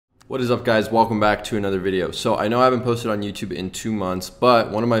What is up, guys? Welcome back to another video. So I know I haven't posted on YouTube in 2 months,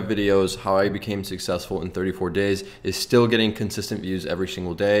 but one of my videos, how I became successful in 34 days, is still getting consistent views every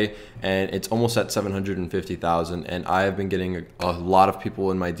single day, and it's almost at 750,000. And I have been getting a lot of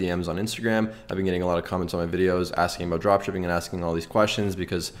people in my DMs on Instagram. I've been getting a lot of comments on my videos asking about dropshipping and asking all these questions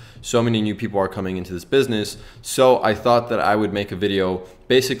because so many new people are coming into this business. So I thought that I would make a video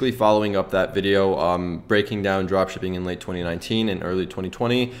basically following up that video, breaking down dropshipping in late 2019 and early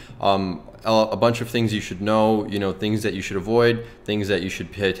 2020. A bunch of things you should know, things that you should avoid, things that you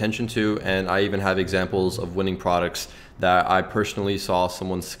should pay attention to. And I even have examples of winning products that I personally saw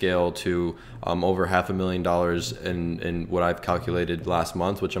someone scale to over $500,000 in what I've calculated last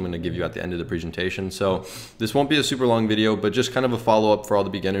month, which I'm going to give you at the end of the presentation. So this won't be a super long video, but just kind of a follow-up for all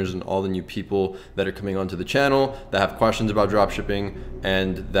the beginners and all the new people that are coming onto the channel that have questions about dropshipping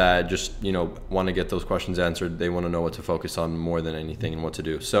and that just want to get those questions answered. They want to know what to focus on more than anything and what to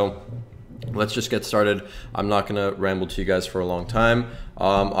do. So let's just get started. I'm not gonna ramble to you guys for a long time.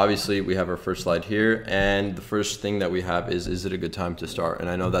 Obviously we have our first slide here, and the first thing that we have is it a good time to start? And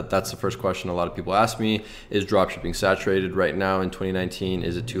I know that that's the first question a lot of people ask me. Is dropshipping saturated right now in 2019?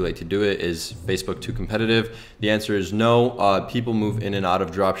 Is it too late to do it? Is Facebook too competitive? The answer is no. People move in and out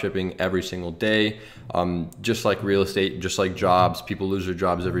of dropshipping every single day. Just like real estate, just like jobs, people lose their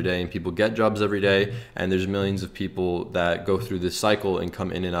jobs every day and people get jobs every day. And there's millions of people that go through this cycle and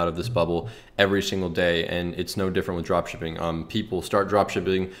come in and out of this bubble every single day. And it's no different with dropshipping. People start dropshipping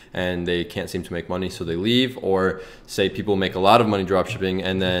and they can't seem to make money, so they leave. Or say people make a lot of money dropshipping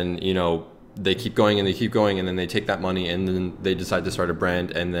and then, they keep going and they keep going, and then they take that money and then they decide to start a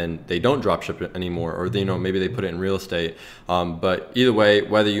brand and then they don't drop ship it anymore, or maybe they put it in real estate. But either way,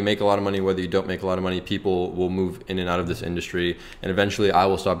 whether you make a lot of money, whether you don't make a lot of money, people will move in and out of this industry. And eventually I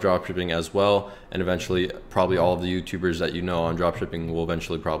will stop drop shipping as well, and eventually probably all of the YouTubers that on drop shipping will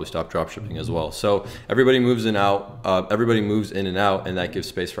eventually probably stop drop shipping as well. So everybody moves in and out, and that gives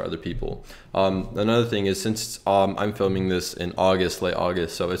space for other people. Another thing is, since I'm filming this in late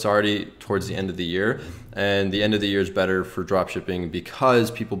August, so it's already towards the end of the year, and the end of the year is better for dropshipping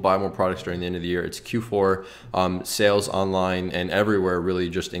because people buy more products during the end of the year. It's Q4, sales online and everywhere really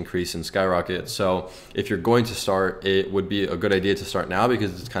just increase and skyrocket. So if you're going to start, it would be a good idea to start now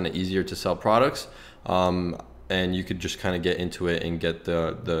because it's kind of easier to sell products, and you could just kind of get into it and get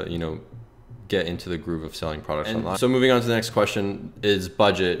get into the groove of selling products online. So moving on to the next question is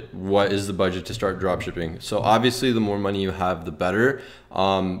budget. What is the budget to start dropshipping? So obviously the more money you have, the better.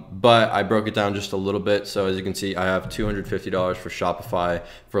 But I broke it down just a little bit. So as you can see, I have $250 for Shopify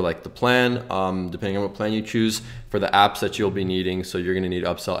for like the plan, depending on what plan you choose, for the apps that you'll be needing. So you're gonna need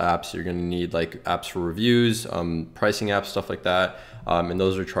upsell apps. You're gonna need like apps for reviews, pricing apps, stuff like that. And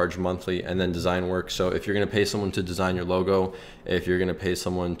those are charged monthly. And then design work. So if you're gonna pay someone to design your logo, if you're gonna pay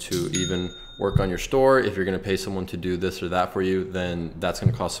someone to even work on your store, if you're gonna pay someone to do this or that for you, then that's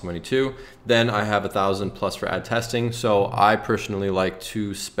gonna cost some money too. Then I have $1,000 plus for ad testing. So I personally like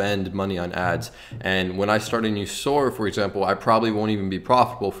to spend money on ads. And when I start a new store, for example, I probably won't even be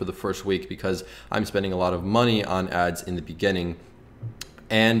profitable for the first week because I'm spending a lot of money on ads in the beginning.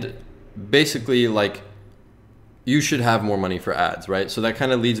 And basically, like, you should have more money for ads, right? So that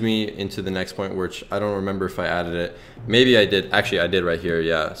kind of leads me into the next point, which I don't remember if I added it. Maybe I did. Actually, I did right here,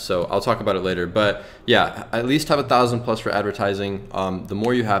 yeah. So I'll talk about it later. But yeah, at least have $1,000 plus for advertising. The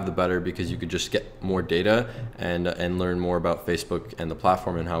more you have, the better, because you could just get more data and learn more about Facebook and the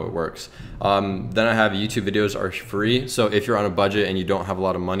platform and how it works. Then I have YouTube videos are free. So if you're on a budget and you don't have a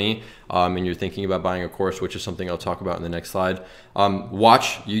lot of money, and you're thinking about buying a course, which is something I'll talk about in the next slide,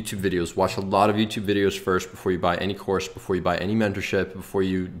 watch YouTube videos. Watch a lot of YouTube videos first before you buy any course, before you buy any mentorship, before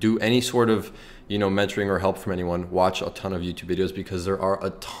you do any sort of mentoring or help from anyone. Watch a ton of YouTube videos because there are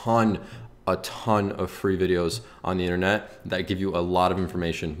a ton of free videos on the internet that give you a lot of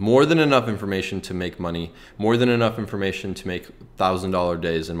information, more than enough information to make money, more than enough information to make $1,000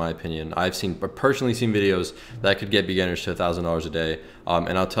 days, in my opinion. I've personally seen videos that could get beginners to $1,000 a day,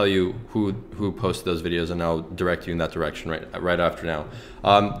 and I'll tell you who posted those videos, and I'll direct you in that direction right after now.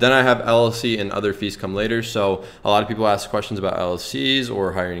 Then I have LLC and other fees come later. So a lot of people ask questions about LLCs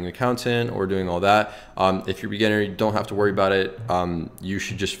or hiring an accountant or doing all that. If you're a beginner, you don't have to worry about it. You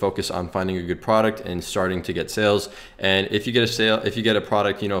should just focus on finding a good product and starting to get sales. And if you get a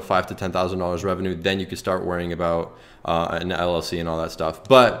product, $5,000 to $10,000 revenue, then you can start worrying about an LLC and all that stuff.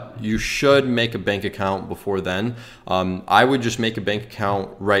 But you should make a bank account before then. I would just make a bank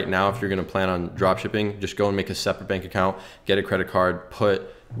account right now if you're going to plan on dropshipping. Just go and make a separate bank account, get a credit card,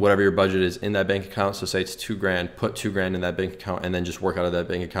 put whatever your budget is in that bank account. So say it's $2,000, put $2,000 in that bank account, and then just work out of that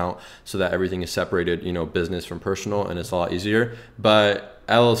bank account so that everything is separated, business from personal, and it's a lot easier. But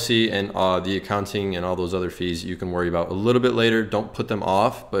LLC and the accounting and all those other fees you can worry about a little bit later. Don't put them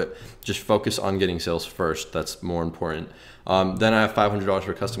off, but just focus on getting sales first. That's more important. Then I have $500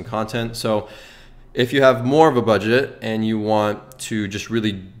 for custom content. So if you have more of a budget and you want to just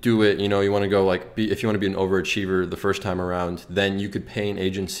really do it, you know, you want to go like, if you want to be an overachiever the first time around, then you could pay an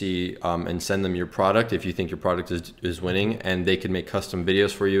agency and send them your product if you think your product is winning, and they could make custom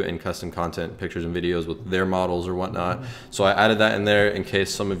videos for you and custom content, pictures and videos with their models or whatnot. So I added that in there in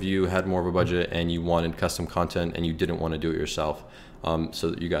case some of you had more of a budget and you wanted custom content and you didn't want to do it yourself, so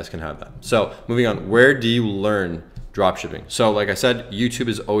that you guys can have that. So moving on, where do you learn dropshipping? So like I said, YouTube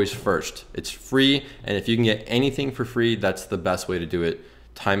is always first. It's free, and if you can get anything for free, that's the best way to do it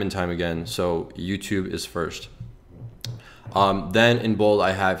time and time again. So YouTube is first. Then in bold,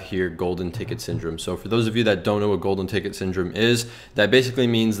 I have here golden ticket syndrome. So for those of you that don't know what golden ticket syndrome is, that basically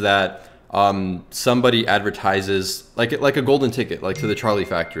means that somebody advertises like a golden ticket, like to the Charlie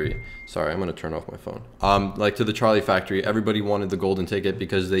factory. Sorry, I'm gonna turn off my phone. Like to the Charlie factory, everybody wanted the golden ticket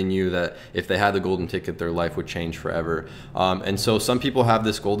because they knew that if they had the golden ticket, their life would change forever. And so some people have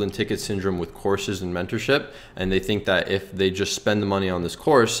this golden ticket syndrome with courses and mentorship, and they think that if they just spend the money on this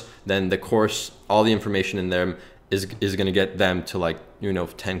course, then the course, all the information in them is going to get them to like, you know,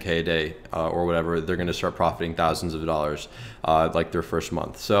 10K a day or whatever. They're going to start profiting thousands of dollars like their first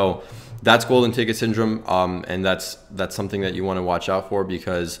month. So that's golden ticket syndrome, and that's something that you want to watch out for,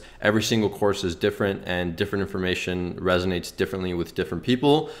 because every single course is different and different information resonates differently with different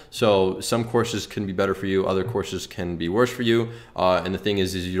people. So some courses can be better for you, other courses can be worse for you, and the thing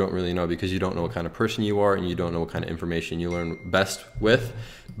is you don't really know, because you don't know what kind of person you are and you don't know what kind of information you learn best with.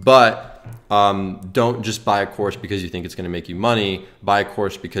 But don't just buy a course because you think it's going to make you money. Buy a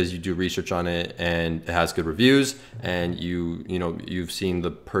course because you do research on it and it has good reviews, and you've seen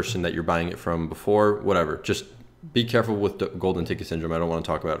the person that you're buying it from before, whatever. Just be careful with the golden ticket syndrome. I don't want to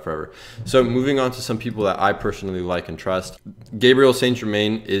talk about it forever. So moving on to some people that I personally like and trust. Gabriel Saint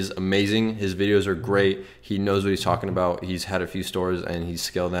Germain is amazing. His videos are great. He knows what he's talking about. He's had a few stores and he's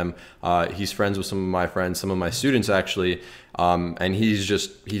scaled them. He's friends with some of my friends, some of my students actually. And he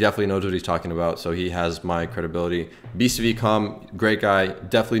definitely knows what he's talking about. So he has my credibility. Beast of Ecom, great guy,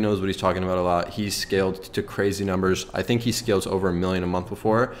 definitely knows what he's talking about a lot. He's scaled to crazy numbers. I think he scaled to over $1 million a month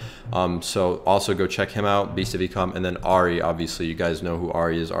before. So also go check him out, Beast of Ecom. And then Ari, obviously you guys know who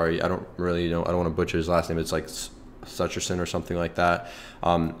Ari is. Ari, I don't really know, I don't want to butcher his last name. It's like Sutcherson or something like that.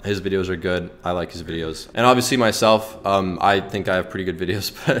 His videos are good. I like his videos. And obviously myself, I think I have pretty good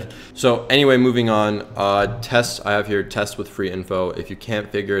videos. But so anyway, moving on, tests. I have here test with free info. If you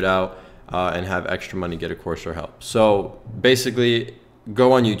can't figure it out and have extra money, get a course or help. So basically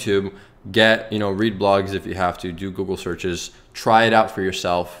go on YouTube, read blogs if you have to, do Google searches, try it out for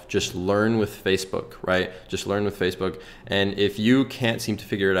yourself. Just learn with Facebook, right? Just learn with Facebook. And if you can't seem to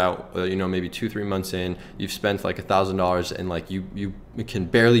figure it out, maybe 2-3 months in, you've spent like $1,000 and like you can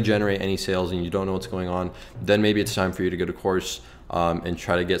barely generate any sales and you don't know what's going on, then maybe it's time for you to get a course and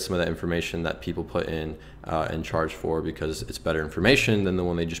try to get some of that information that people put in and charge for, because it's better information than the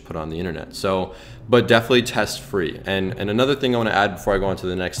one they just put on the internet. So, but definitely test free. And another thing I want to add before I go on to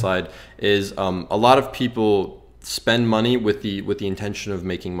the next slide is a lot of people spend money with the intention of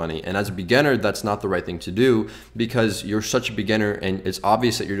making money, and as a beginner that's not the right thing to do, because you're such a beginner and it's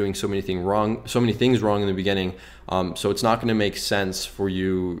obvious that you're doing so many things wrong in the beginning. So it's not going to make sense for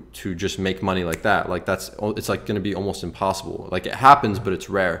you to just make money like that. Like it's like going to be almost impossible. Like it happens, but it's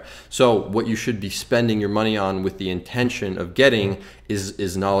rare. So what you should be spending your money on with the intention of getting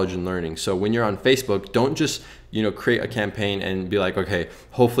is knowledge and learning. So when you're on Facebook, don't just create a campaign and be like, okay,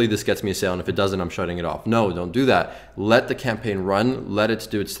 hopefully this gets me a sale, and if it doesn't, I'm shutting it off. No, don't do that. Let the campaign run, let it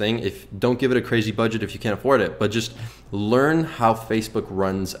do its thing. Don't give it a crazy budget if you can't afford it, but just learn how Facebook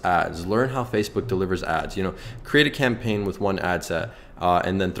runs ads. Learn how Facebook delivers ads. Create a campaign with one ad set.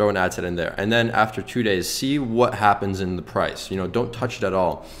 And then throw an ad set in there. And then after 2 days, see what happens in the price. Don't touch it at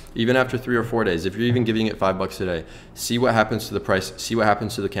all. Even after 3 or 4 days, if you're even giving it $5 a day, see what happens to the price, see what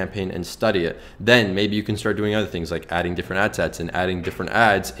happens to the campaign, and study it. Then maybe you can start doing other things like adding different ad sets and adding different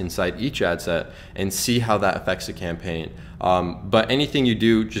ads inside each ad set and see how that affects the campaign. But anything you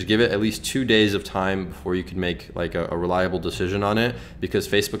do, just give it at least 2 days of time before you can make like a reliable decision on it, because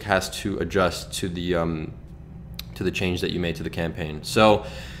Facebook has to adjust to the change that you made to the campaign. So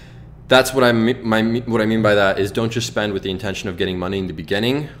that's what I mean by that is don't just spend with the intention of getting money in the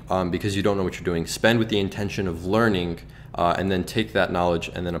beginning, because you don't know what you're doing. Spend with the intention of learning and then take that knowledge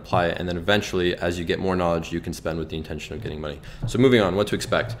and then apply it. And then eventually, as you get more knowledge, you can spend with the intention of getting money. So moving on, what to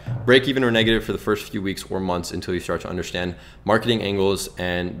expect. Break even or negative for the first few weeks or months until you start to understand marketing angles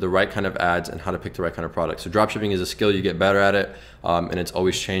and the right kind of ads and how to pick the right kind of product. So dropshipping is a skill, you get better at it, and it's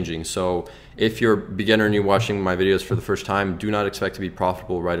always changing. So if you're a beginner and you're watching my videos for the first time, do not expect to be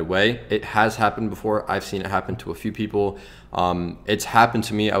profitable right away. It has happened before. I've seen it happen to a few people. It's happened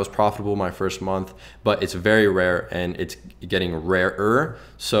to me. I was profitable my first month, but it's very rare and it's getting rarer.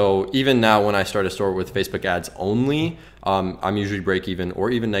 So even now when I start a store with Facebook ads only, I'm usually break even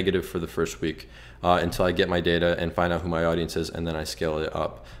or even negative for the first week until I get my data and find out who my audience is, and then I scale it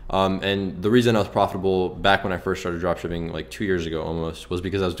up. And the reason I was profitable back when I first started dropshipping, like 2 years ago almost, was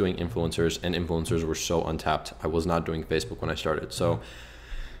because I was doing influencers, and influencers were so untapped. I was not doing Facebook when I started. So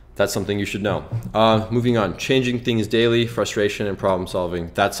that's something you should know. Moving on, changing things daily, frustration and problem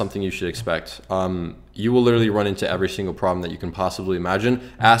solving. That's something you should expect. You will literally run into every single problem that you can possibly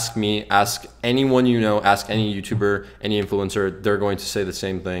imagine. Ask me, ask anyone you know, ask any YouTuber, any influencer, they're going to say the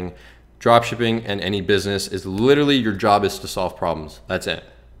same thing. Dropshipping and any business is literally your job is to solve problems. That's it.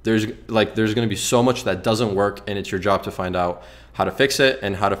 There's going to be so much that doesn't work, and it's your job to find out how to fix it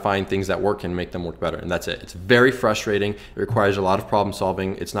and how to find things that work and make them work better. And that's it. It's very frustrating. It requires a lot of problem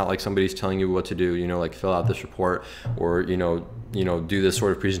solving. It's not like somebody's telling you what to do, you know, like fill out this report or, you know, do this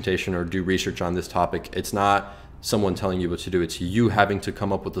sort of presentation or do research on this topic. It's not someone telling you what to do. It's you having to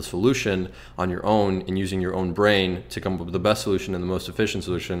come up with a solution on your own and using your own brain to come up with the best solution and the most efficient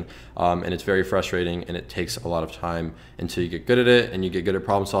solution. And it's very frustrating, and it takes a lot of time until you get good at it and you get good at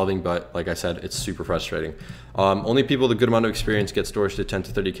problem solving. But like I said, it's super frustrating. Only people with a good amount of experience get stores to 10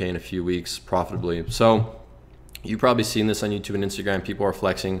 to 30K in a few weeks profitably. So you've probably seen this on YouTube and Instagram. People are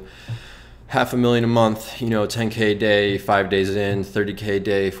flexing $500,000 a month, you know, 10K a day, 5 days in, 30K a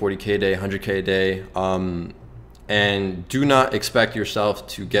day, 40K a day, 100K a day. And do not expect yourself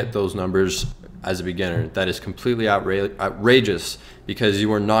to get those numbers as a beginner. That is completely outrageous, because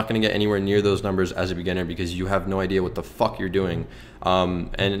you are not going to get anywhere near those numbers as a beginner because you have no idea what the fuck you're doing.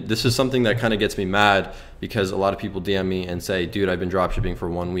 And this is something that kind of gets me mad, because a lot of people DM me and say, dude, I've been dropshipping for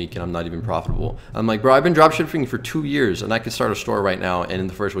 1 week and I'm not even profitable. I'm like, bro, I've been dropshipping for 2 years and I could start a store right now, and in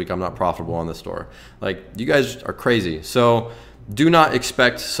the first week I'm not profitable on the store. Like, you guys are crazy. So do not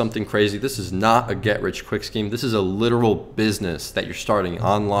expect something crazy. This is not a get-rich-quick scheme. This is a literal business that you're starting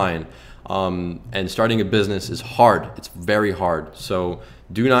online. And starting a business is hard. It's very hard. So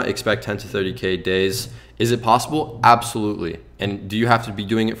do not expect 10 to 30K days. Is it possible? Absolutely. And do you have to be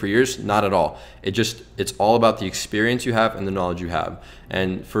doing it for years? Not at all. It's all about the experience you have and the knowledge you have.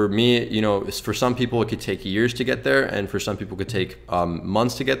 And for me, you know, for some people it could take years to get there, and for some people it could take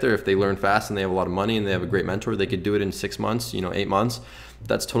months to get there. If they learn fast and they have a lot of money and they have a great mentor, they could do it in 6 months, you know, 8 months.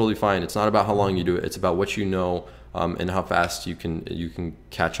 That's totally fine. It's not about how long you do it. It's about what you know, and how fast you can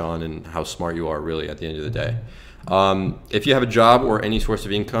catch on, and how smart you are really at the end of the day. If you have a job or any source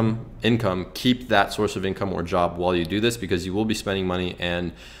of income, keep that source of income or job while you do this, because you will be spending money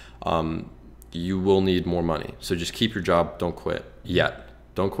and you will need more money. So just keep your job. Don't quit yet.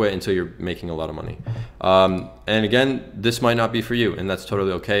 Don't quit until you're making a lot of money. And again, this might not be for you, and that's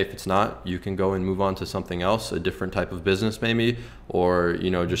totally okay. If it's not, you can go and move on to something else, a different type of business maybe, or, you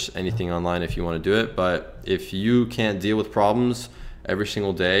know, just anything online if you want to do it. But if you can't deal with problems every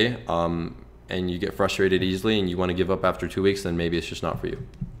single day, and you get frustrated easily and you want to give up after 2 weeks, then maybe it's just not for you.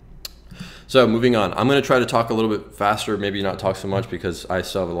 So moving on, I'm going to try to talk a little bit faster, maybe not talk so much because I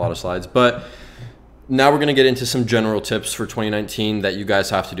still have a lot of slides, but now we're going to get into some general tips for 2019 that you guys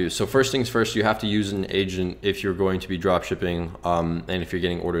have to do. So first things first, you have to use an agent if you're going to be drop shipping, and if you're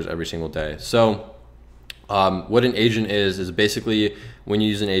getting orders every single day. So what an agent is basically, when you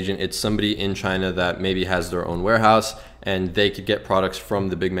use an agent, it's somebody in China that maybe has their own warehouse, and they could get products from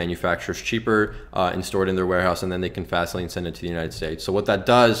the big manufacturers cheaper and store it in their warehouse, and then they can fast lane send it to the United States. So what that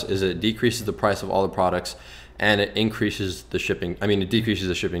does is it decreases the price of all the products, and it increases the shipping. It decreases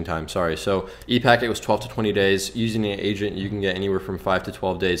the shipping time, sorry. So e-packet was 12 to 20 days. Using an agent, you can get anywhere from 5 to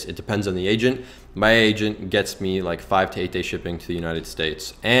 12 days. It depends on the agent. My agent gets me like 5 to 8 day shipping to the United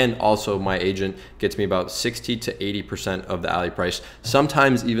States. And also my agent gets me about 60 to 80% of the alley price.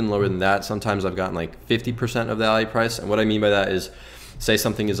 Sometimes even lower than that. Sometimes I've gotten like 50% of the alley price. And what I mean by that is, say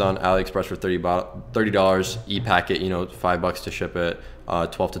something is on AliExpress for $30, e-packet, you know, $5 to ship it,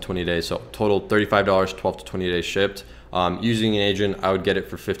 12 to 20 days. So total $35, 12 to 20 days shipped. Using an agent, I would get it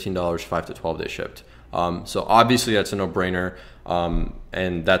for $15, 5 to 12 days shipped. So obviously that's a no-brainer.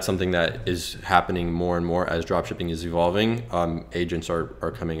 And that's something that is happening more and more as dropshipping is evolving. Agents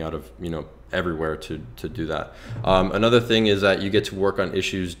are coming out of, everywhere to do that. Another thing is that you get to work on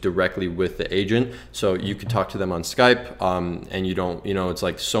issues directly with the agent. So you could talk to them on Skype, and you don't, it's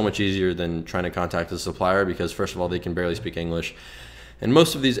like so much easier than trying to contact the supplier, because first of all, they can barely speak English. And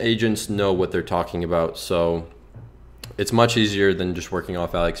most of these agents know what they're talking about. So it's much easier than just working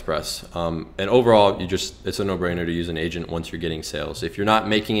off AliExpress. And overall, it's a no-brainer to use an agent once you're getting sales. If you're not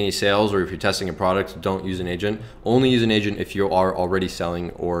making any sales, or if you're testing a product, don't use an agent. Only use an agent if you are already selling,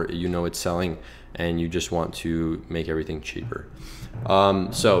 or it's selling and you just want to make everything cheaper.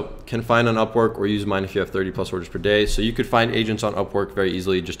 So can find on Upwork, or use mine if you have 30 plus orders per day. So you could find agents on Upwork very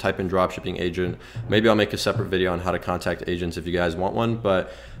easily. Just type in dropshipping agent. Maybe I'll make a separate video on how to contact agents if you guys want one.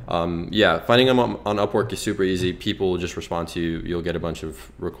 But yeah, finding them on Upwork is super easy. People will just respond to you. You'll get a bunch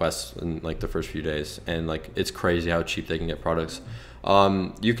of requests in like the first few days, and like it's crazy how cheap they can get products.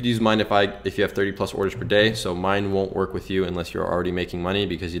 You could use mine if you have 30 plus orders per day. So mine won't work with you unless you're already making money,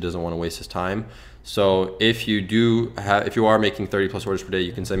 because he doesn't want to waste his time. So if you are making 30 plus orders per day,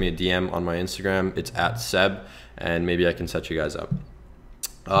 you can send me a DM on my Instagram. It's @Seb, and maybe I can set you guys up.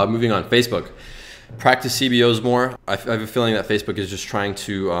 Moving on, Facebook. Practice CBOs more. I have a feeling that Facebook is just trying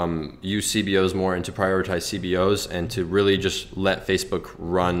to use CBOs more, and to prioritize CBOs, and to really just let Facebook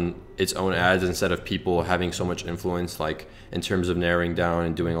run its own ads instead of people having so much influence, like in terms of narrowing down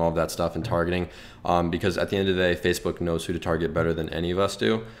and doing all of that stuff and targeting. Because at the end of the day, Facebook knows who to target better than any of us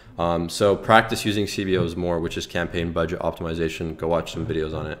do. So practice using CBOs more, which is campaign budget optimization. Go watch some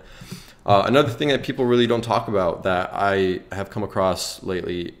videos on it. Another thing that people really don't talk about that I have come across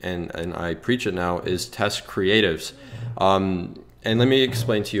lately, and I preach it now, is test creatives. And let me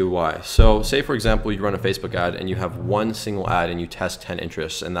explain to you why. So say, for example, you run a Facebook ad and you have one single ad and you test 10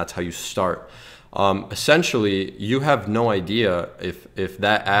 interests, and that's how you start. Essentially, you have no idea if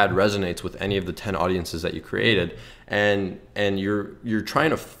that ad resonates with any of the 10 audiences that you created, and you're trying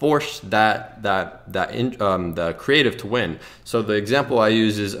to force the creative to win. So the example I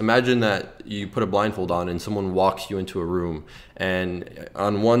use is, imagine that you put a blindfold on and someone walks you into a room, and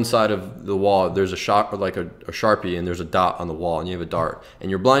on one side of the wall there's a Sharpie, and there's a dot on the wall, and you have a dart, and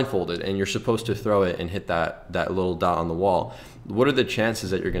you're blindfolded, and you're supposed to throw it and hit that little dot on the wall. What are the chances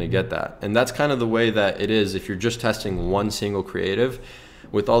that you're going to get that? And that's kind of the way that it is if you're just testing one single creative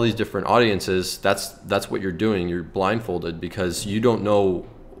with all these different audiences. That's what you're doing. You're blindfolded because you don't know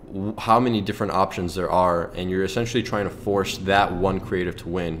how many different options there are, and you're essentially trying to force that one creative to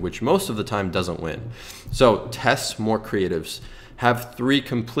win, which most of the time doesn't win. So test more creatives. Have 3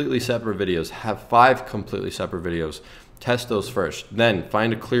 completely separate videos. Have 5 completely separate videos. Test those first, then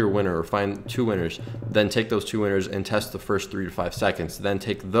find a clear winner, or find 2 winners, then take those 2 winners and test the first 3 to 5 seconds, then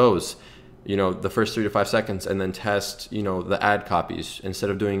take those, the first 3 to 5 seconds, and then test, the ad copies.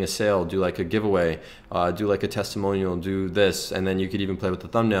 Instead of doing a sale, do like a giveaway, do like a testimonial, do this, and then you could even play with the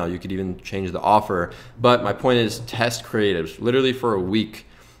thumbnail, you could even change the offer. But my point is, test creatives, literally for a week.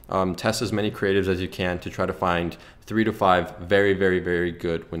 Test as many creatives as you can to try to find 3 to 5 very, very, very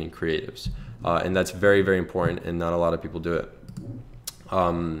good winning creatives. And that's very, very important, and not a lot of people do it.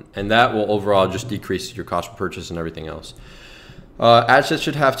 And that will overall just decrease your cost per purchase and everything else. Ad sets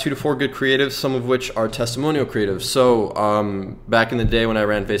should have 2 to 4 good creatives, some of which are testimonial creatives. So back in the day when I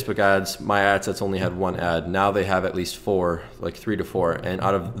ran Facebook ads, my ad sets only had 1 ad. Now they have at least 4, like 3 to 4. And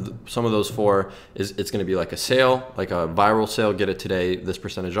out of some of those 4, it's going to be like a sale, like a viral sale, get it today, this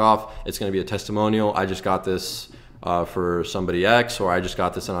percentage off. It's going to be a testimonial. I just got this for somebody X, or I just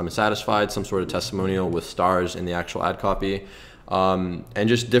got this and I'm satisfied, some sort of testimonial with stars in the actual ad copy. And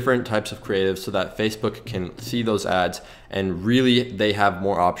just different types of creatives so that Facebook can see those ads and really they have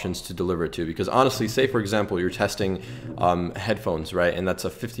more options to deliver it to. Because honestly, say for example, you're testing headphones, right? And that's a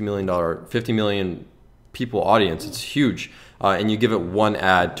 $50 million people audience. It's huge. And you give it 1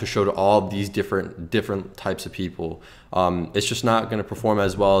 ad to show to all these different types of people. It's just not going to perform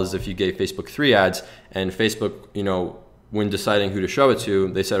as well as if you gave Facebook 3 ads, and Facebook, when deciding who to show it to,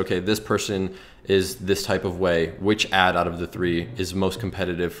 they said, okay, this person is this type of way. Which ad out of the 3 is most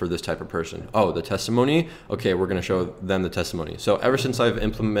competitive for this type of person? Oh, the testimony? Okay, we're going to show them the testimony. So ever since I've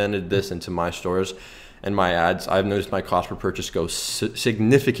implemented this into my stores and my ads, I've noticed my cost per purchase go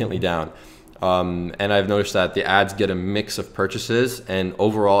significantly down. And I've noticed that the ads get a mix of purchases, and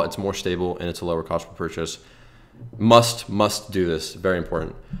overall it's more stable and it's a lower cost per purchase. Must do this, very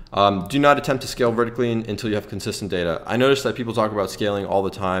important. Do not attempt to scale vertically until you have consistent data. I noticed that people talk about scaling all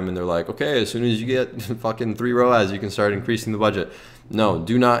the time, and they're like, okay, as soon as you get fucking 3 ROAS, you can start increasing the budget. No,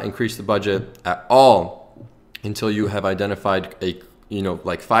 do not increase the budget at all until you have identified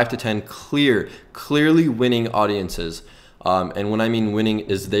like 5 to 10 clearly winning audiences. And when I mean winning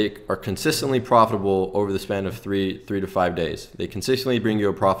is they are consistently profitable over the span of three to 5 days. They consistently bring you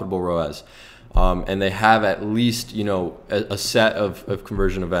a profitable ROAS. And they have at least, a set of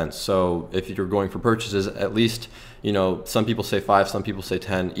conversion events. So if you're going for purchases, at least, some people say 5, some people say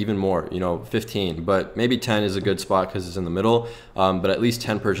 10, even more, 15, but maybe 10 is a good spot because it's in the middle. But at least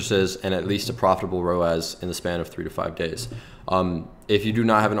 10 purchases and at least a profitable ROAS in the span of 3 to 5 days. If you do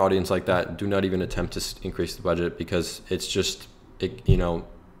not have an audience like that, do not even attempt to increase the budget, because it's just,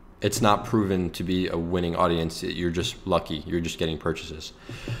 it's not proven to be a winning audience. You're just lucky. You're just getting purchases.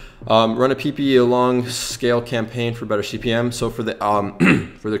 Run a PPE, a long scale campaign for better CPM. So for the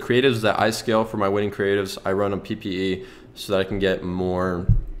for the creatives that I scale, for my winning creatives, I run a PPE so that I can get more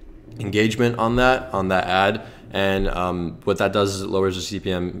engagement on that ad. And what that does is it lowers the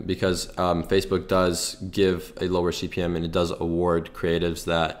CPM, because Facebook does give a lower CPM, and it does award creatives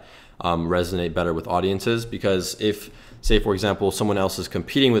that resonate better with audiences. Because if, say for example, someone else is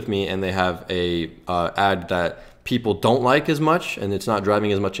competing with me and they have a ad that people don't like as much and it's not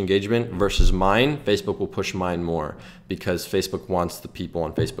driving as much engagement versus mine, Facebook will push mine more, because Facebook wants the people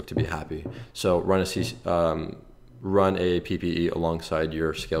on Facebook to be happy. So run a PPE alongside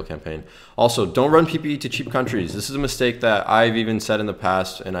your scale campaign. Also, don't run PPE to cheap countries. This is a mistake that I've even said in the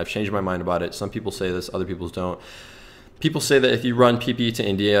past, and I've changed my mind about it. Some people say this, other people don't. People say that if you run PPE to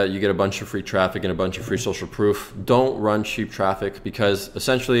India, you get a bunch of free traffic and a bunch of free social proof. Don't run cheap traffic, because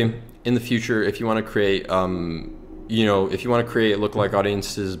essentially in the future, if you want to create, if you want to create lookalike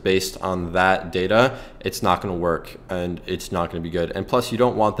audiences based on that data, it's not going to work and it's not going to be good. And plus, you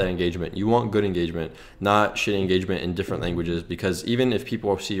don't want that engagement. You want good engagement, not shitty engagement in different languages, because even if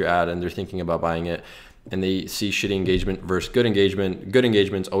people see your ad and they're thinking about buying it and they see shitty engagement versus good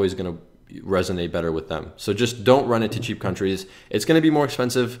engagement's always going to resonate better with them. So just don't run it to cheap countries. It's going to be more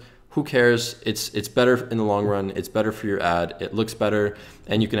expensive. Who cares? It's better in the long run. It's better for your ad. It looks better,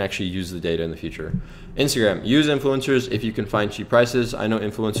 and you can actually use the data in the future. Instagram, use influencers if you can find cheap prices. I know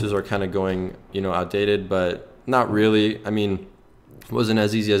influencers are kind of going, outdated, but not really. I mean, it wasn't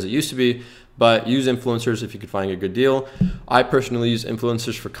as easy as it used to be, but use influencers if you could find a good deal. I personally use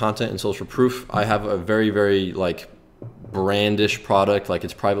influencers for content and social proof. I have a very, very brandish product,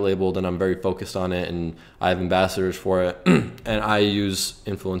 it's private labeled, and I'm very focused on it, and I have ambassadors for it. And I use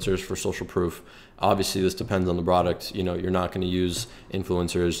influencers for social proof. Obviously this depends on the product. You're not going to use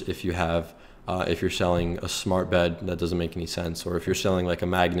influencers if you're selling a smart bed. That doesn't make any sense. Or if you're selling a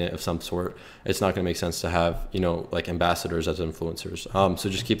magnet of some sort, it's not going to make sense to have ambassadors as influencers. So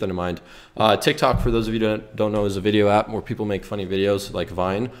just keep that in mind. TikTok, for those of you that don't know, is a video app where people make funny videos like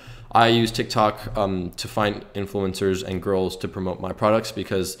Vine. I use TikTok to find influencers and girls to promote my products,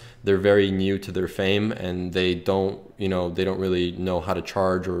 because they're very new to their fame and they don't really know how to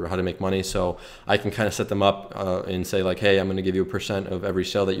charge or how to make money. So I can kind of set them up and say hey, I'm going to give you 1% of every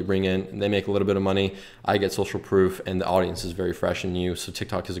sale that you bring in. And they make a little bit of money. I get social proof, and the audience is very fresh and new. So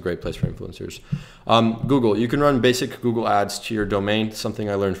TikTok is a great place for influencers. Google, you can run basic Google ads to your domain, something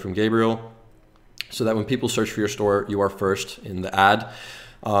I learned from Gabriel, so that when people search for your store, you are first in the ad.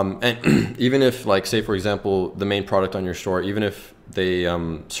 And even if say for example, the main product on your store, even if they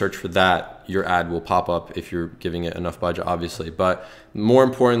search for that, your ad will pop up if you're giving it enough budget, obviously. But more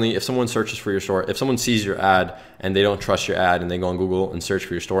importantly, if someone searches for your store, if someone sees your ad and they don't trust your ad and they go on Google and search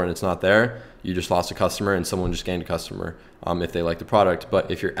for your store and it's not there, you just lost a customer, and someone just gained a customer if they like the product. But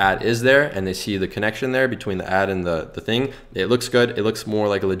if your ad is there and they see the connection there between the ad and the thing, it looks good. It looks more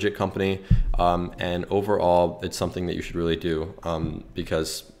like a legit company. And overall, it's something that you should really do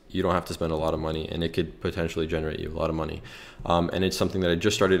because you don't have to spend a lot of money, and it could potentially generate you a lot of money. And it's something that I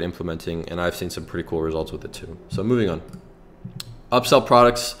just started implementing, and I've seen some pretty cool results with it too. So moving on. Upsell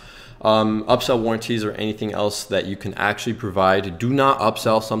products. Upsell warranties or anything else that you can actually provide. Do not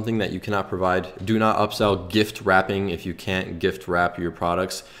upsell something that you cannot provide. Do not upsell gift wrapping if you can't gift wrap your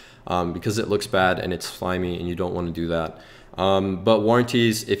products, because it looks bad and it's slimy and you don't want to do that. But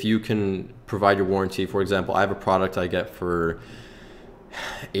warranties, if you can provide your warranty, for example, I have a product I get for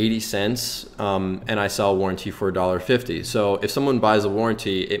 80 cents and I sell a warranty for $1.50. So if someone buys a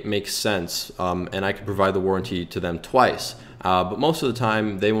warranty, it makes sense, and I can provide the warranty to them twice. But most of the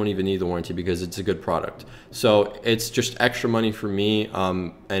time they won't even need the warranty because it's a good product. So it's just extra money for me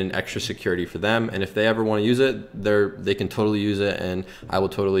and extra security for them. And if they ever want to use it, they can totally use it, and I will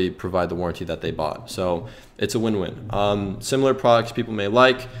totally provide the warranty that they bought. So it's a win-win. Similar products people may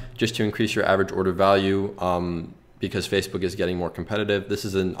like just to increase your average order value, because Facebook is getting more competitive. This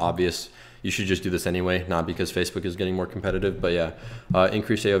is an obvious, you should just do this anyway, not because Facebook is getting more competitive, but yeah.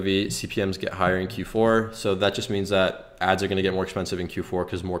 Increase AOV, CPMs get higher in Q4. So that just means that ads are gonna get more expensive in Q4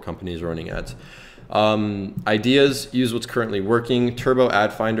 because more companies are running ads. Ideas, use what's currently working. Turbo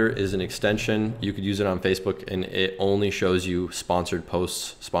Ad Finder is an extension. You could use it on Facebook, and it only shows you sponsored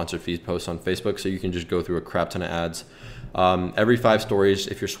posts, sponsored feed posts on Facebook, so you can just go through a crap ton of ads. Every 5 stories,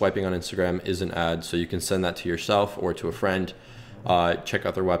 if you're swiping on Instagram, is an ad, so you can send that to yourself or to a friend. Check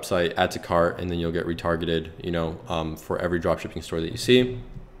out their website, add to cart, and then you'll get retargeted, for every dropshipping store that you see.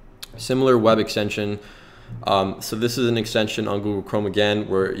 Similar web extension. So this is an extension on Google Chrome again,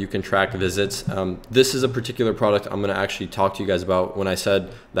 where you can track visits. This is a particular product I'm going to actually talk to you guys about. When I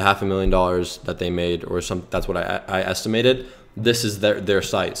said the $500,000 that they made, or that's what I estimated. This is their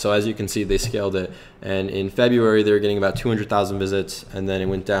site. So as you can see, they scaled it, and in February they were getting about 200,000 visits, and then it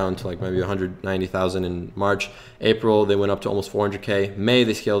went down to like maybe 190,000 in March. April they went up to almost 400K. May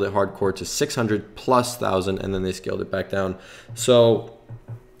they scaled it hardcore to 600,000+, and then they scaled it back down. So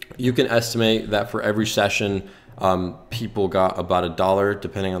you can estimate that for every session, people got about $1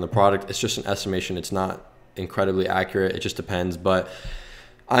 depending on the product. It's just an estimation. It's not incredibly accurate. It just depends, but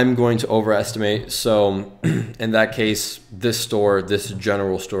I'm going to overestimate. So in that case, this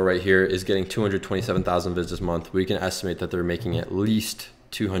general store right here is getting 227,000 visits a month. We can estimate that they're making at least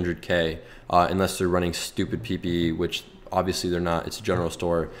 200K, unless they're running stupid PPE, which obviously they're not. It's a general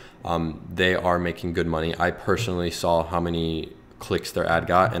store. They are making good money. I personally saw how many clicks their ad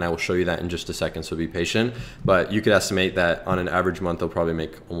got, and I will show you that in just a second, so be patient. But you could estimate that on an average month they'll probably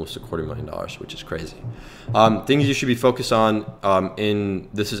make almost $250,000, which is crazy. Things you should be focused on,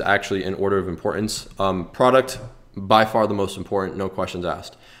 this is actually in order of importance. Product, by far the most important, no questions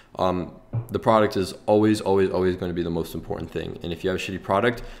asked. The product is always going to be the most important thing, and if you have a shitty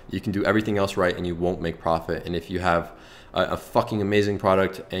product, you can do everything else right and you won't make profit. And if you have a fucking amazing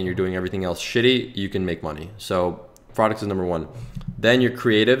product and you're doing everything else shitty, you can make money. So product is number 1. Then your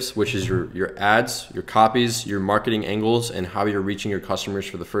creatives, which is your ads, your copies, your marketing angles, and how you're reaching your customers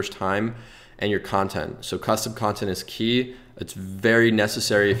for the first time, and your content. So custom content is key. It's very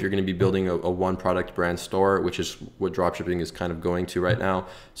necessary if you're going to be building a one product brand store, which is what dropshipping is kind of going to right now.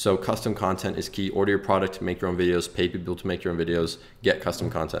 So custom content is key. Order your product, make your own videos, pay people to make your own videos, get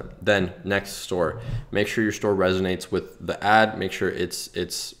custom content. Then next, store. Make sure your store resonates with the ad. Make sure it's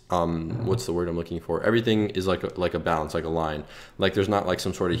what's the word I'm looking for? Everything is like a balance, like a line. Like there's not like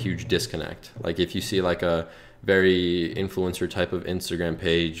some sort of huge disconnect. Like if you see like a very influencer type of Instagram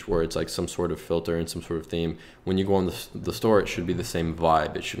page where it's like some sort of filter and some sort of theme, when you go on the store, it should be the same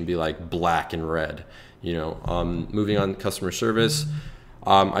vibe. It shouldn't be like black and red, Moving on, customer service.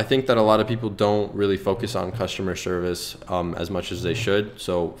 I think that a lot of people don't really focus on customer service as much as they should.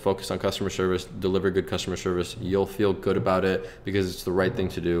 So focus on customer service, deliver good customer service. You'll feel good about it because it's the right thing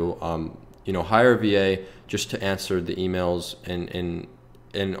to do. Hire a VA just to answer the emails,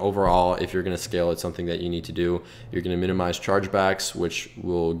 and overall, if you're going to scale, it's something that you need to do. You're going to minimize chargebacks, which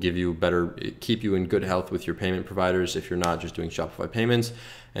will keep you in good health with your payment providers if you're not just doing Shopify payments.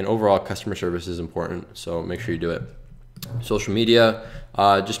 And overall, customer service is important, so make sure you do it. Social media,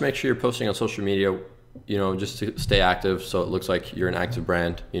 just make sure you're posting on social media, just to stay active, so it looks like you're an active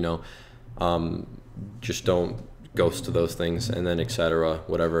brand. Just don't ghost to those things, and then etc.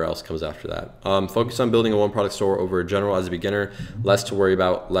 Whatever else comes after that. Focus on building a one product store over a general as a beginner. Less to worry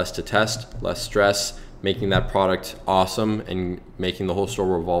about, less to test, less stress. Making that product awesome and making the whole store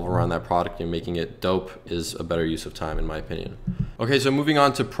revolve around that product and making it dope is a better use of time, in my opinion. Okay, so moving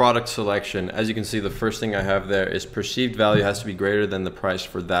on to product selection. As you can see, the first thing I have there is perceived value has to be greater than the price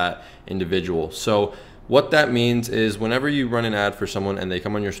for that individual. So what that means is whenever you run an ad for someone and they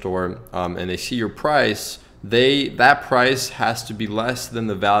come on your store and they see your price, that price has to be less than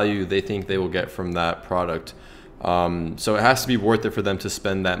the value they think they will get from that product. So it has to be worth it for them to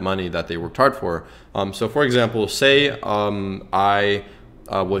spend that money that they worked hard for. So for example, say I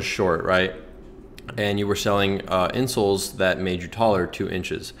was short, right? And you were selling insoles that made you taller 2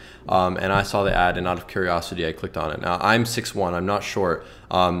 inches. And I saw the ad, and out of curiosity, I clicked on it. Now I'm 6'1", I'm not short.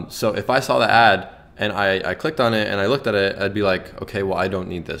 So if I saw the ad and I clicked on it and I looked at it, I'd be like, okay, well, I don't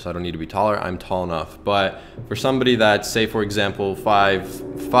need this. I don't need to be taller. I'm tall enough. But for somebody that's, say, for example,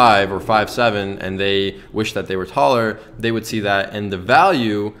 5'5" or 5'7", and they wish that they were taller, they would see that, and the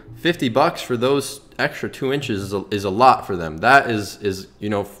value, $50 for those extra 2 inches is a lot for them. That is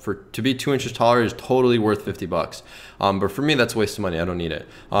to be 2 inches taller is totally worth $50. But for me, that's a waste of money. I don't need it.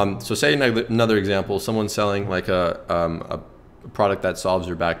 So say another example, someone's selling like a product that solves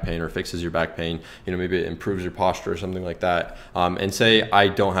your back pain or fixes your back pain, maybe it improves your posture or something like that. And say I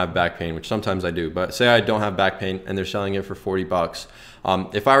don't have back pain, which sometimes I do, but say I don't have back pain and they're selling it for $40.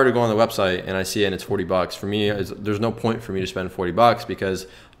 If I were to go on the website and I see it and it's $40, for me, there's no point for me to spend $40 because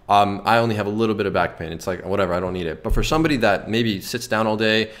I only have a little bit of back pain. It's like, whatever, I don't need it. But for somebody that maybe sits down all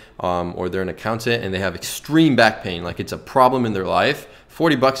day, or they're an accountant and they have extreme back pain, like it's a problem in their life,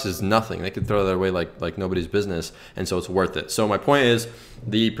 $40 is nothing. They could throw that away like nobody's business, and so it's worth it. So my point is,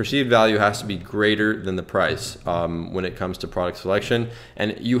 the perceived value has to be greater than the price when it comes to product selection,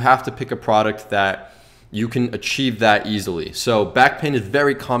 and you have to pick a product that you can achieve that easily. So back pain is a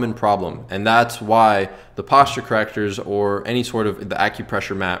very common problem, and that's why the posture correctors or any sort of the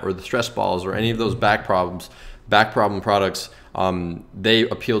acupressure mat or the stress balls or any of those back problem products, they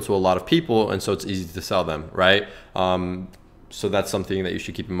appeal to a lot of people, and so it's easy to sell them, right? So that's something that you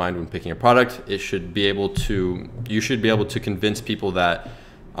should keep in mind when picking a product. You should be able to convince people that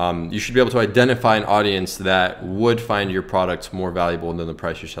you should be able to identify an audience that would find your product more valuable than the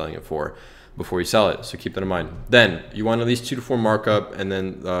price you're selling it for before you sell it. So keep that in mind. Then you want at least 2 to 4 markup, and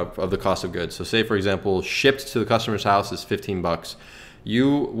then of the cost of goods. So say, for example, shipped to the customer's house is $15.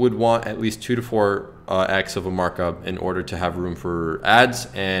 You would want at least 2 to 4x of a markup in order to have room for ads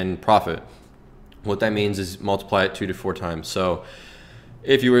and profit. What that means is multiply it 2 to 4 times. So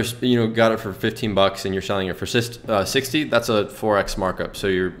if you were, got it for $15 and you're selling it for 60, that's a 4x markup. So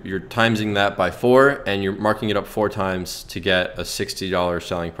you're timesing that by 4, and you're marking it up 4 times to get a $60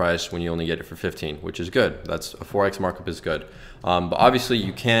 selling price when you only get it for 15, which is good. That's a 4x markup is good. But obviously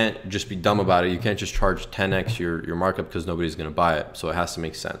you can't just be dumb about it. You can't just charge 10x your markup because nobody's going to buy it. So it has to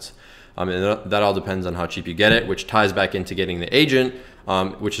make sense. And that all depends on how cheap you get it, which ties back into getting the agent,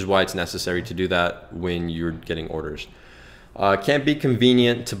 which is why it's necessary to do that when you're getting orders. Can't be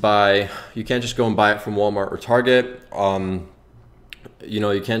convenient to buy. You can't just go and buy it from Walmart or Target.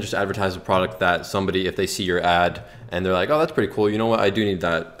 You can't just advertise a product that somebody, if they see your ad and they're like, oh, that's pretty cool, you know what, I do need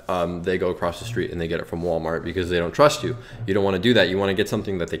that. They go across the street and they get it from Walmart because they don't trust you. You don't want to do that. You want to get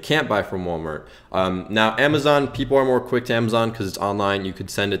something that they can't buy from Walmart. Now, Amazon, people are more quick to Amazon because it's online. You could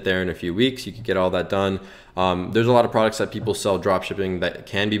send it there in a few weeks. You could get all that done. There's a lot of products that people sell drop shipping that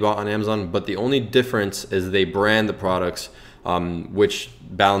can be bought on Amazon, but the only difference is they brand the products, which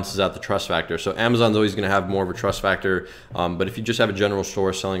balances out the trust factor. So Amazon's always going to have more of a trust factor, but if you just have a general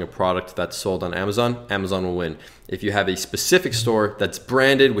store selling a product that's sold on Amazon, Amazon will win. If you have a specific store that's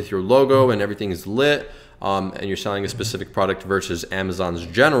branded with your logo and everything is lit, and you're selling a specific product versus Amazon's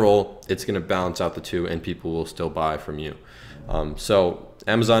general, it's going to balance out the two and people will still buy from you. So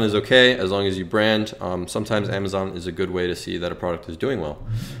Amazon is okay as long as you brand. Sometimes Amazon is a good way to see that a product is doing well.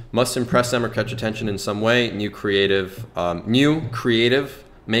 Must impress them or catch attention in some way. New creative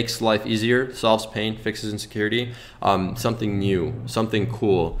makes life easier, solves pain, fixes insecurity. Something new, something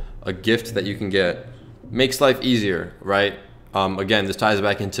cool, a gift that you can get makes life easier, right? Again, this ties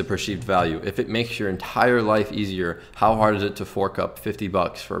back into perceived value. If it makes your entire life easier, how hard is it to fork up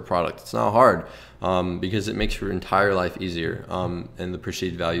 $50 for a product? It's not hard, because it makes your entire life easier, and the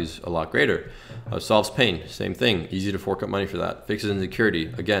perceived value is a lot greater. Solves pain, same thing. Easy to fork up money for that. Fixes insecurity,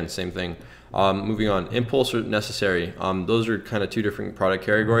 again, same thing. Moving on, impulse or necessary. Those are kind of 2 different product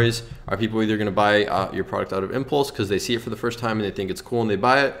categories. Are people either going to buy your product out of impulse because they see it for the first time and they think it's cool and they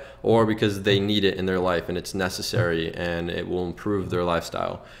buy it, or because they need it in their life and it's necessary and it will improve their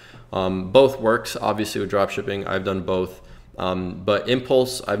lifestyle? Both works, obviously, with dropshipping. I've done both. But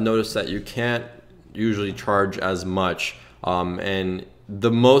impulse, I've noticed that you can't usually charge as much. And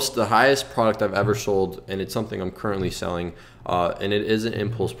the highest product I've ever sold, and it's something I'm currently selling, and it is an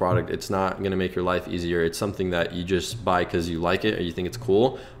impulse product. It's not going to make your life easier. It's something that you just buy because you like it or you think it's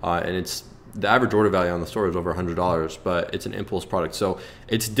cool, and it's the average order value on the store is over $100, but it's an impulse product. So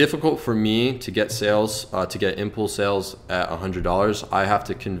it's difficult for me to get sales, to get impulse sales at $100. I have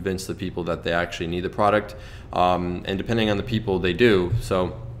to convince the people that they actually need the product, and depending on the people, they do.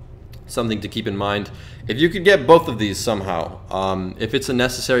 So something to keep in mind. If you could get both of these somehow, if it's a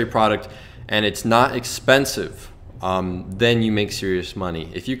necessary product and it's not expensive, then you make serious money.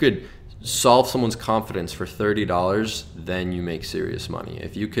 If you could solve someone's confidence for $30, then you make serious money.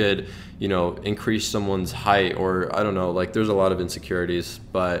 If you could, increase someone's height, or I don't know, like there's a lot of insecurities,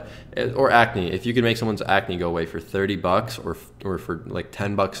 or acne. If you could make someone's acne go away for $30 or for like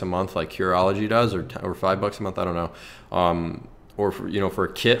 $10 a month, like Curology does, or $5 a month, I don't know. Or for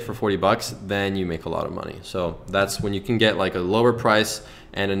a kit for $40, then you make a lot of money. So that's when you can get like a lower price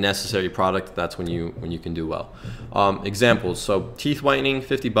and a necessary product. That's when you can do well. Examples: so teeth whitening,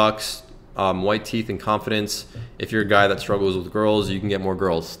 $50. White teeth and confidence. If you're a guy that struggles with girls, you can get more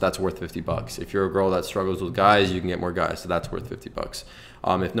girls. That's worth $50. If you're a girl that struggles with guys, you can get more guys. So that's worth $50.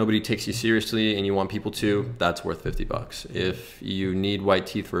 If nobody takes you seriously and you want people to, that's worth $50. If you need white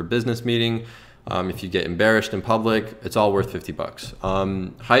teeth for a business meeting, if you get embarrassed in public, it's all worth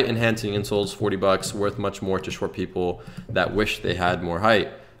 $50. Height enhancing insoles, $40, worth much more to short people that wish they had more height.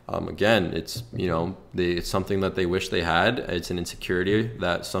 Again, it's, you know, it's something that they wish they had. It's an insecurity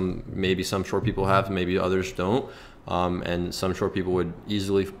that maybe some short people have, maybe others don't. And some short people would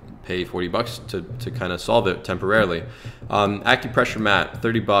easily pay $40 to kind of solve it temporarily. Acupressure mat,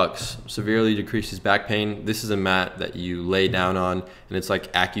 $30, severely decreases back pain. This is a mat that you lay down on, and it's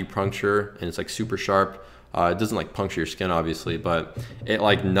like acupuncture, and it's like super sharp. It doesn't like puncture your skin, obviously, but it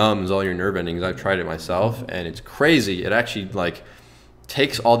like numbs all your nerve endings. I've tried it myself, and it's crazy. It actually like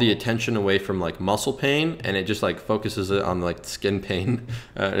takes all the attention away from like muscle pain, and it just like focuses it on like skin pain.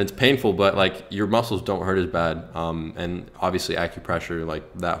 And it's painful, but like your muscles don't hurt as bad. And obviously acupressure,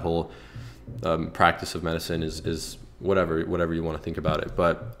 like that whole practice of medicine is whatever you want to think about it,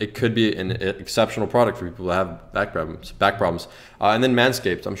 but it could be an exceptional product for people who have back problems. And then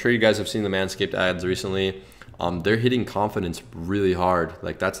Manscaped. I'm sure you guys have seen the Manscaped ads recently. They're hitting confidence really hard.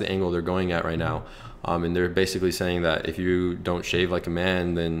 Like that's the angle they're going at right now. And they're basically saying that if you don't shave like a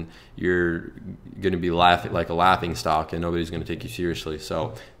man, then you're going to be like a laughing stock, and nobody's going to take you seriously.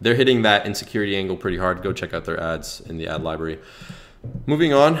 So they're hitting that insecurity angle pretty hard. Go check out their ads in the ad library.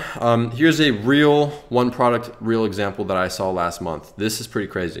 Moving on, here's a real one product, real example that I saw last month. This is pretty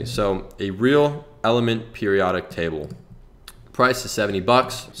crazy. So a Real Element periodic table. Price is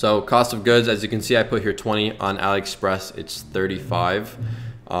 $70. So cost of goods, as you can see, I put here 20 on AliExpress. It's 35.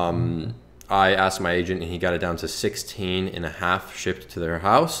 I asked my agent and he got it down to 16 and a half shipped to their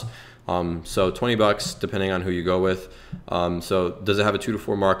house. So $20 depending on who you go with. So does it have a 2 to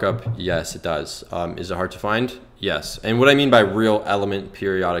 4 markup? Yes, it does. Is it hard to find? Yes. And what I mean by Real Element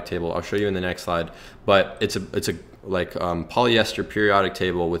periodic table, I'll show you in the next slide, but it's a like polyester periodic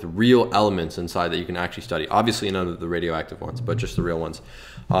table with real elements inside that you can actually study. Obviously none of the radioactive ones, but just the real ones.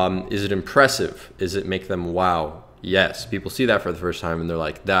 Is it impressive? Is it make them wow? Yes, people see that for the first time and they're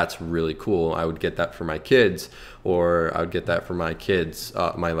like, that's really cool. I would get that for my kids, or I would get that for my kids,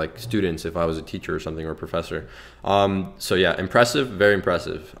 my like students if I was a teacher or something, or a professor. So yeah, impressive, very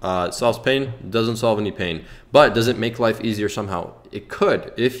impressive. It solves pain, doesn't solve any pain, but does it make life easier somehow? It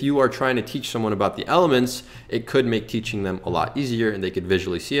could. If you are trying to teach someone about the elements, it could make teaching them a lot easier and they could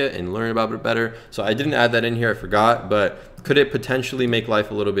visually see it and learn about it better. So I didn't add that in here, I forgot, but could it potentially make life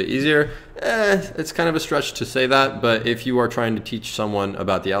a little bit easier? It's kind of a stretch to say that, but if you are trying to teach someone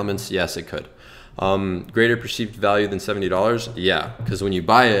about the elements, yes, it could. Greater perceived value than $70? Yeah, because when you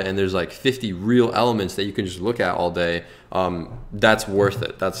buy it and there's like 50 real elements that you can just look at all day, that's worth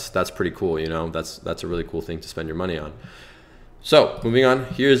it. That's pretty cool, you know. That's a really cool thing to spend your money on. So moving on,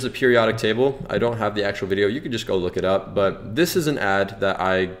 here's the periodic table. I don't have the actual video, you could just go look it up, but this is an ad that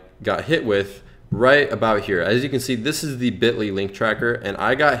I got hit with right about here. As you can see, this is the bit.ly link tracker, and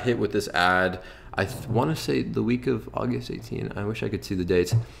I got hit with this ad, I want to say the week of August 18. I wish I could see the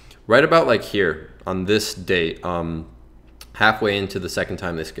dates. Right about like here on this date, halfway into the second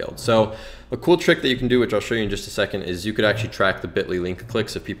time they scaled. So a cool trick that you can do, which I'll show you in just a second, is you could actually track the bit.ly link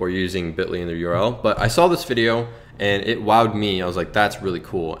clicks if people are using bit.ly in their URL. But I saw this video and it wowed me. I was like, that's really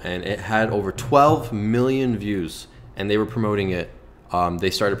cool. And it had over 12 million views, and they were promoting it. They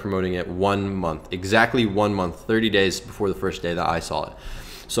started promoting it 1 month, exactly 1 month, 30 days before the first day that I saw it.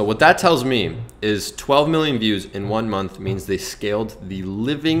 So what that tells me is 12 million views in 1 month means they scaled the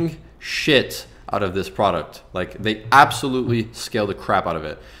living shit out of this product. Like they absolutely scaled the crap out of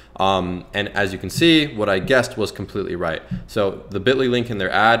it. And as you can see, what I guessed was completely right. So the bit.ly link in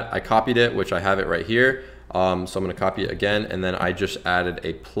their ad, I copied it, which I have it right here. So I'm gonna copy it again, and then I just added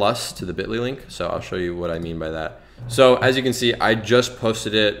a plus to the bit.ly link. So I'll show you what I mean by that. So as you can see, I just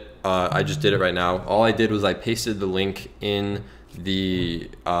posted it. I just did it right now. All I did was I pasted the link in the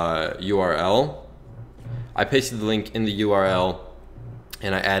URL. I pasted the link in the URL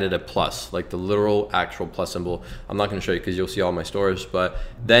and I added a plus, like the literal actual plus symbol. I'm not gonna show you because you'll see all my stores, but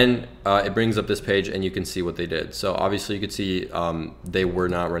then it brings up this page and you can see what they did. So obviously you could see they were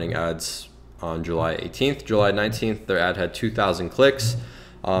not running ads on July 18th. July 19th, their ad had 2,000 clicks.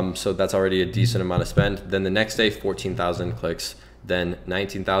 So that's already a decent amount of spend. Then the next day, 14,000 clicks, then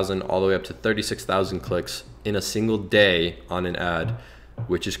 19,000, all the way up to 36,000 clicks in a single day on an ad,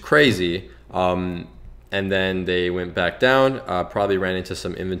 which is crazy. And then they went back down, probably ran into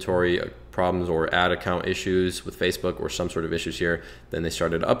some inventory problems or ad account issues with Facebook or some sort of issues here. Then they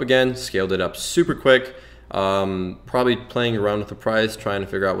started up again, scaled it up super quick, probably playing around with the price, trying to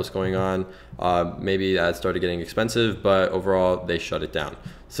figure out what's going on. Maybe ads started getting expensive, but overall they shut it down.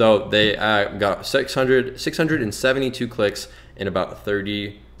 So they got 672 clicks in about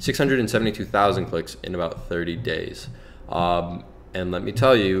 672,000 clicks in about 30 days. And let me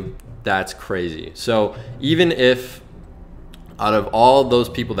tell you, that's crazy. So even if out of all those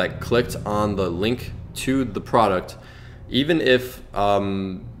people that clicked on the link to the product, even if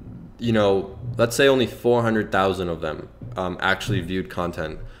you know, let's say only 400,000 of them actually viewed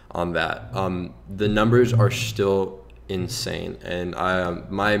content on that. The numbers are still insane, and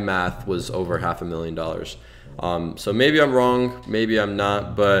my math was over $500,000. So maybe I'm wrong, maybe I'm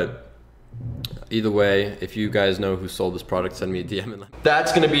not, but either way, if you guys know who sold this product, send me a DM.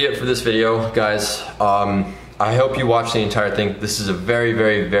 That's gonna be it for this video, guys. I hope you watched the entire thing. This is a very,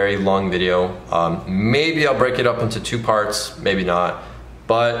 very, very long video. Maybe I'll break it up into 2 parts, maybe not,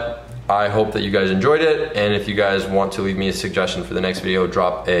 but I hope that you guys enjoyed it. And if you guys want to leave me a suggestion for the next video,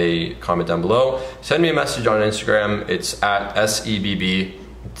 drop a comment down below. Send me a message on Instagram. It's at SEBB.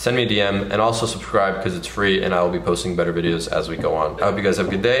 Send me a DM, and also subscribe because it's free, and I will be posting better videos as we go on. I hope you guys have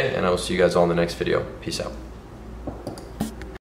a good day, and I will see you guys all in the next video. Peace out.